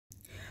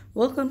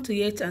Welcome to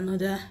yet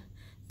another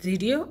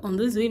video. On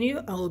this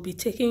video, I will be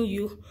taking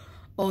you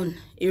on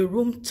a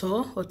room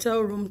tour,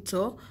 hotel room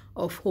tour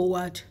of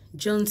Howard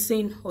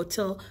Johnson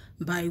Hotel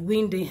by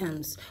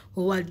Wyndham.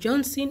 Howard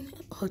Johnson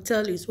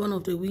Hotel is one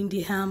of the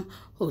Wyndham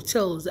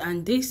hotels,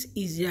 and this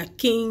is their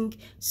king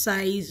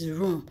size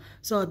room.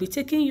 So I'll be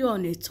taking you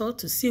on a tour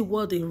to see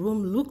what the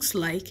room looks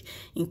like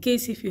in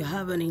case if you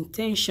have an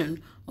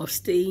intention of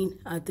staying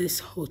at this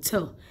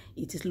hotel.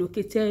 It is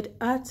located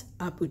at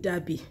Abu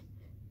Dhabi,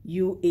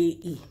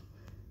 UAE.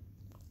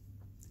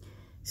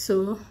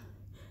 So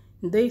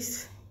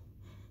this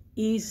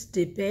is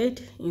the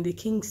bed in the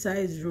king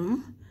size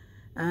room,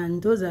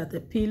 and those are the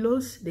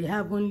pillows. They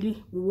have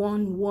only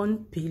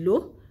one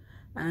pillow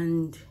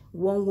and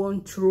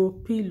one throw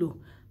pillow.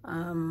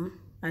 I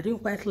didn't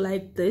quite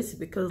like this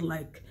because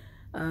like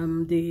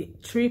the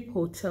Trip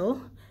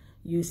Hotel,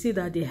 you see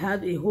that they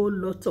have a whole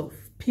lot of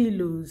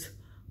pillows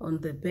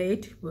on the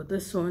bed, but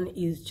this one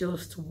is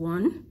just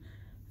one.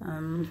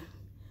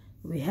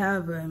 We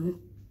have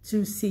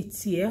 2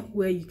 seats here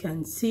where you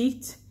can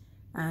sit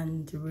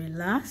and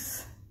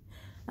relax,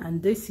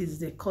 and this is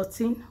the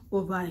curtain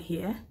over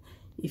here.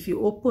 If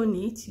you open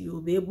it, you'll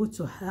be able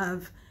to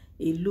have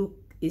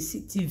a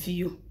city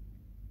view.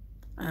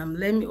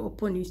 Let me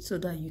open it so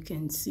that you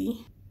can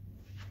see.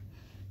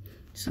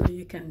 So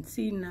you can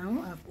see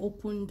now I've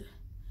opened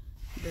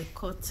the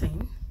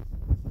curtain,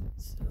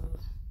 so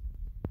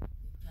you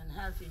can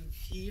have a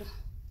view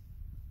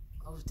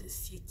of the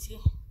city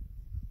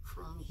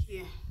from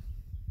here.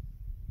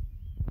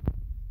 You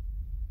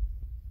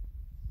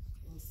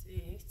can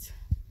see it.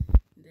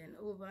 Then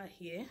over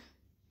here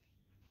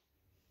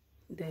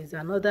there's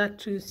another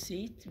 2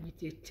 seats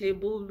with a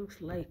table. Looks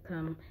like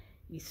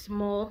a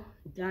small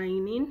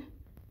dining.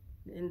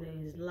 Then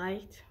there is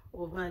light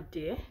over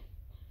there,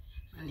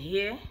 and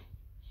here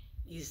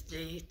is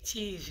the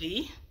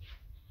TV.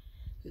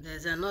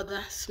 There's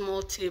another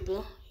small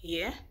table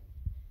here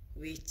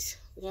with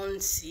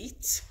 1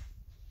 seat,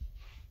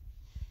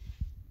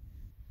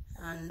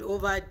 and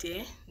over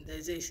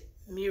there's a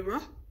mirror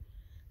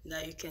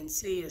that you can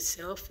see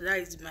yourself. That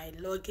is my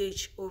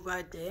luggage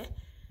over there.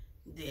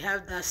 They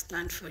have that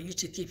stand for you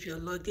to keep your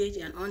luggage,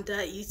 and under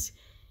it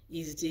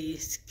is the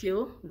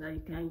scale that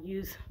you can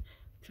use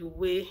to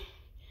weigh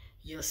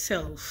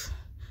yourself.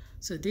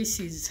 So this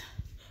is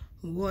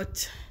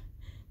what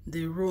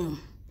the room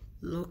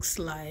looks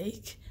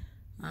like.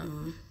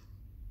 I'll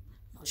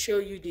show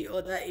you the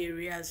other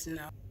areas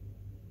now.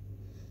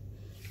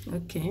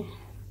 Okay,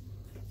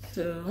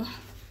 so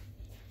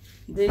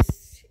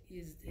this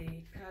is the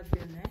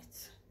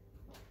cabinet.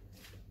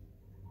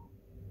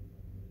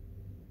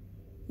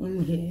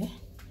 In here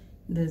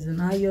there's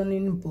an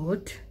ironing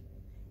board.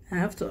 I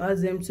have to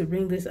ask them to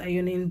bring this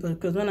ironing board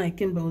because when I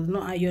came there was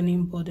no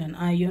ironing board and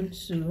iron,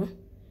 so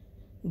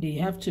they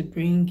have to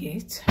bring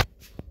it.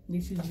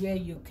 This is where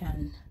you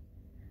can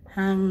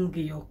hang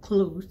your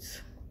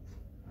clothes.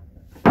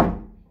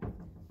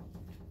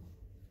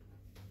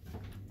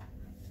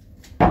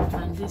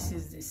 And this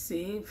is the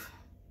safe,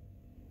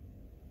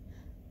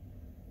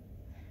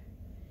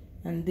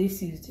 and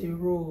this is the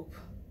robe.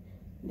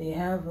 They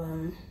have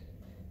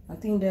I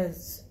think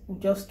there's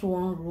just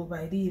one robe.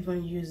 I didn't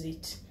even use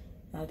it.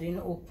 I didn't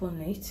open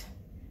it.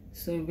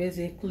 So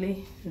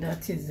basically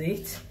that is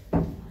it.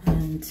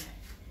 And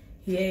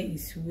here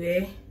is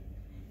where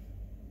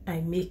I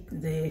make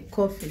the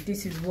coffee.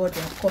 This is what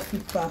their coffee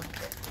pack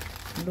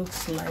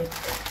looks like.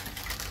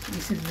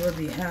 This is what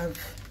they have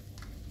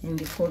in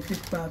the coffee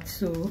pack.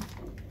 So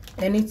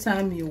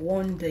anytime you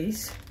want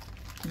this,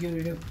 you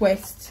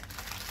request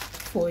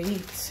for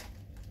it.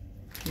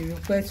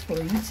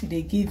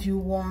 They give you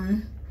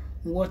 1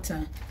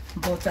 water.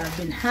 But I've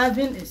been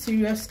having a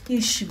serious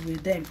issue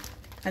with them.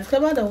 I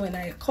discovered that when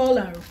I call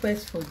and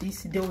request for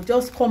this, they will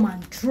just come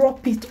and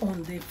drop it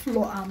on the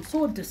floor. I'm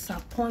so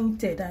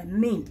disappointed. I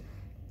mean,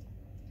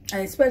 I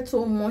expect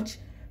so much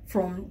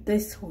from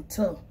this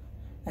hotel.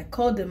 I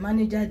called the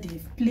manager,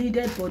 they've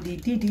pleaded, but they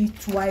did it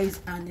twice,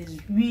 and it's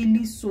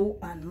really so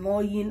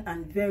annoying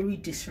and very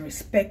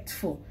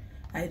disrespectful.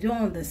 I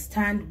don't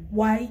understand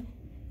why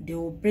they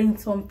will bring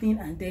something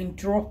and then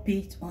drop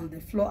it on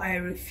the floor. I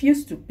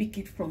refuse to pick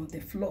it from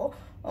the floor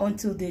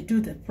until they do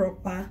the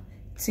proper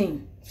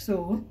thing.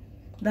 So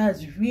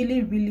that's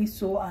really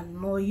so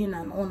annoying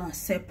and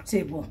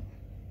unacceptable.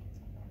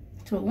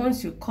 So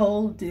once you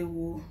call, they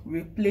will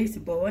replace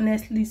it. But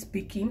honestly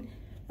speaking,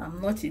 I'm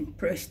not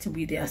impressed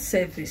with their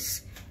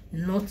service,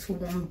 not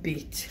one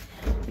bit.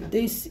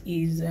 This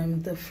is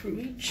the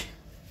fridge.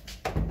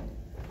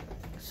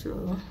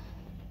 So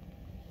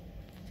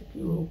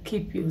you will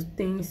keep your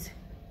things,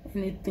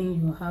 anything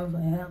you have.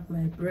 I have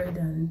my bread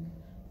and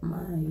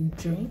my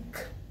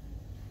drink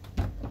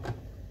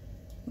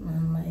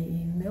and my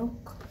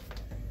milk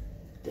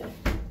there.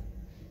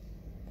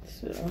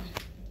 So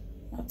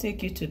I'll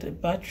take you to the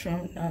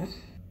bathroom now.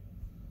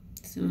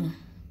 So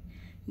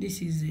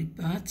this is a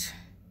bath.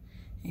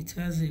 It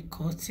has a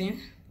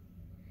curtain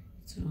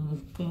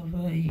to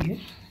cover you.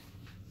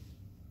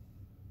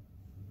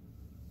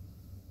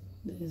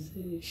 There's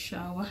a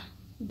shower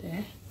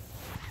there.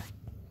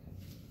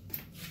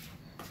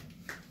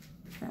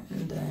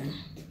 and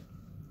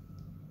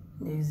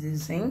there's the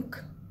zinc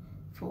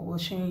for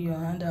washing your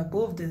hand.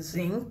 Above the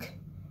zinc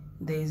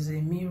there's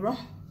a mirror.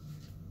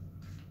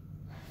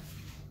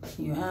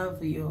 You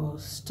have your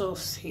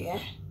stuffs here.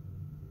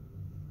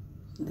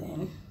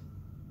 Then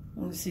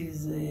this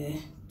is the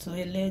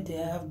toilet. They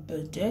have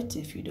bidet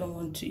if you don't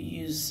want to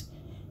use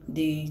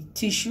the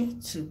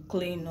tissue to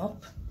clean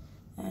up,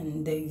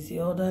 and there is the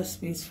other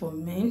space for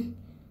men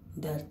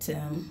that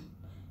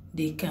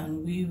they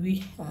can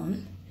wee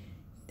on.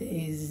 There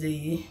is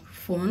the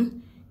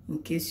phone in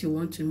case you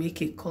want to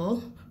make a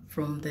call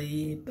from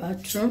the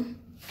bathroom,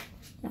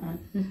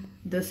 and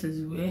this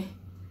is where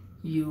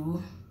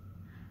you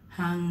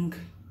hang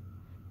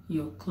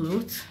your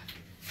clothes.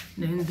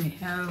 Then they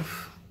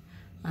have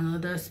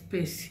another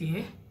space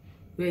here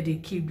where they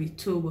keep the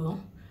towel.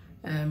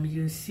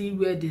 You see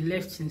where they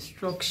left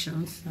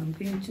instructions. I'm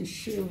going to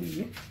show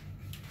you.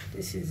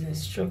 This is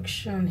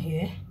instruction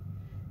here.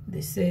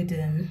 They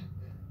said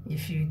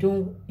if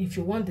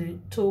you want the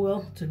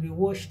towel to be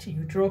washed,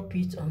 you drop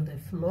it on the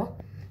floor,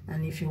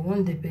 and if you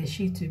want the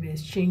bedsheet to be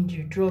exchanged,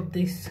 you drop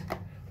this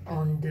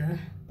on the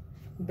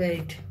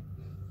bed.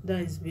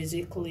 That is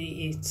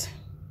basically it.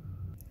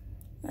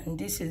 And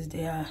this is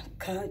their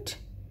card.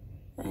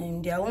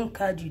 And their own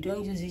card, you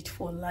don't use it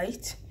for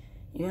light,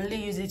 you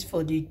only use it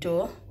for the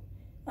door,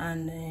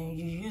 and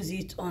you use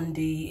it on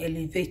the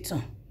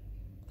elevator.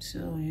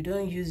 So you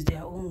don't use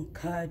their own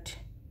card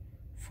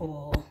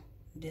for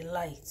the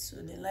light. So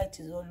the light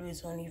is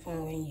always on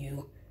even when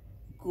you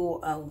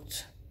go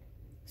out.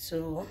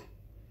 So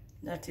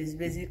that is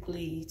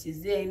basically it.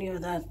 Is there any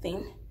other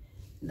thing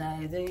that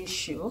I didn't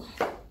show?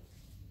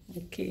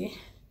 Okay,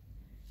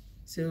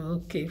 so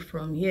okay,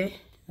 from here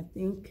I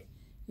think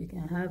you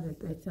can have a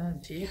better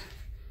view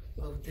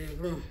of the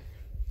room.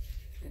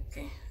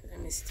 Okay,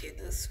 let me stay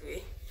this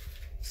way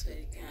so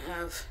you can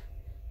have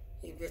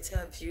a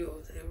better view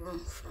of the room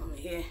from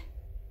here.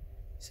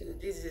 So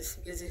this is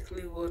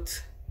basically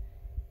what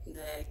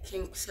the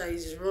king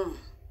size room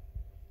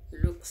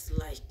looks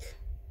like.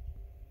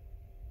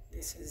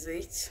 This is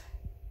it.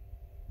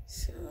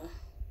 So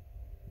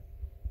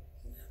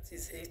that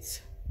is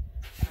it.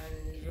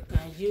 And you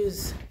can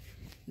use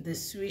the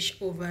switch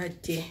over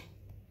there.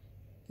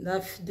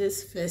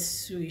 This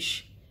first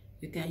switch,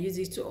 you can use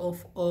it to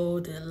off all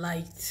the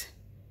lights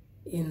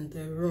in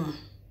the room.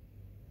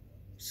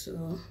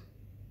 So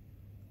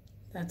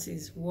that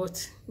is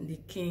what the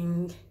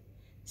king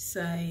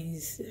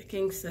size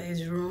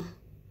room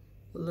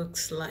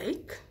looks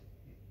like.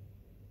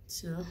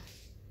 So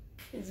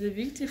it's a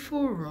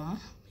beautiful room.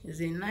 It's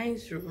a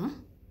nice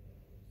room.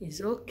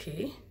 It's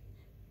okay.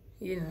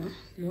 You know,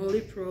 the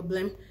only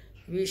problem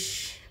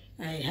which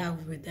I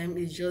have with them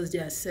is just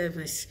their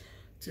service.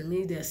 To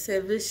me, their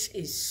service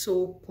is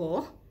so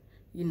poor.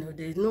 You know,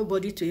 there's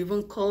nobody to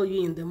even call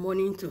you in the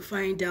morning to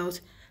find out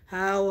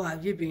how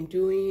have you been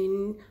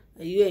doing,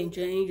 are you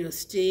enjoying your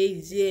stay,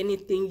 is there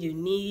anything you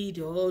need,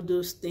 or all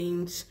those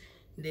things.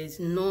 There's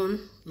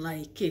none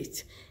like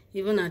it.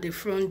 Even at the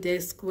front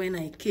desk when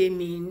I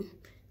came in,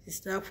 the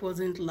staff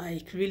wasn't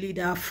like really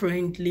that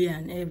friendly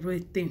and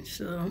everything.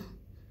 So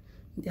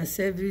their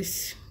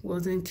service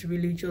wasn't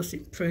really just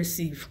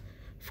impressive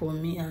for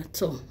me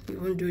at all,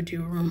 even though the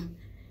room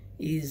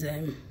is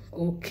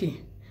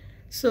okay.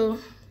 So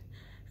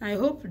I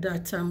hope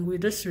that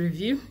with this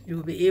review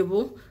you'll be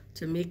able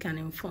to make an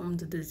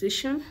informed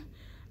decision.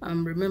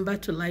 Remember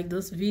to like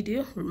this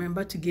video.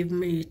 Remember to give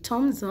me a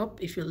thumbs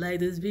up if you like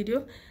this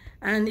video.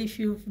 And if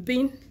you've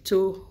been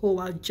to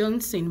Howard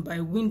Johnson by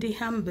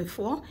Wyndham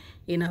before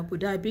in Abu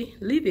Dhabi,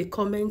 leave a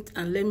comment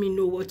and let me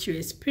know what your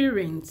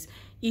experience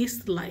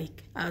is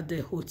like at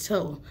the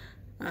hotel.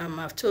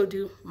 I've told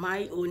you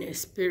my own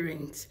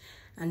experience,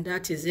 and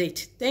that is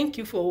it. Thank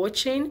you for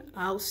watching.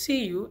 I'll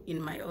see you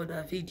in my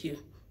other video.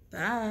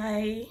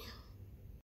 Bye.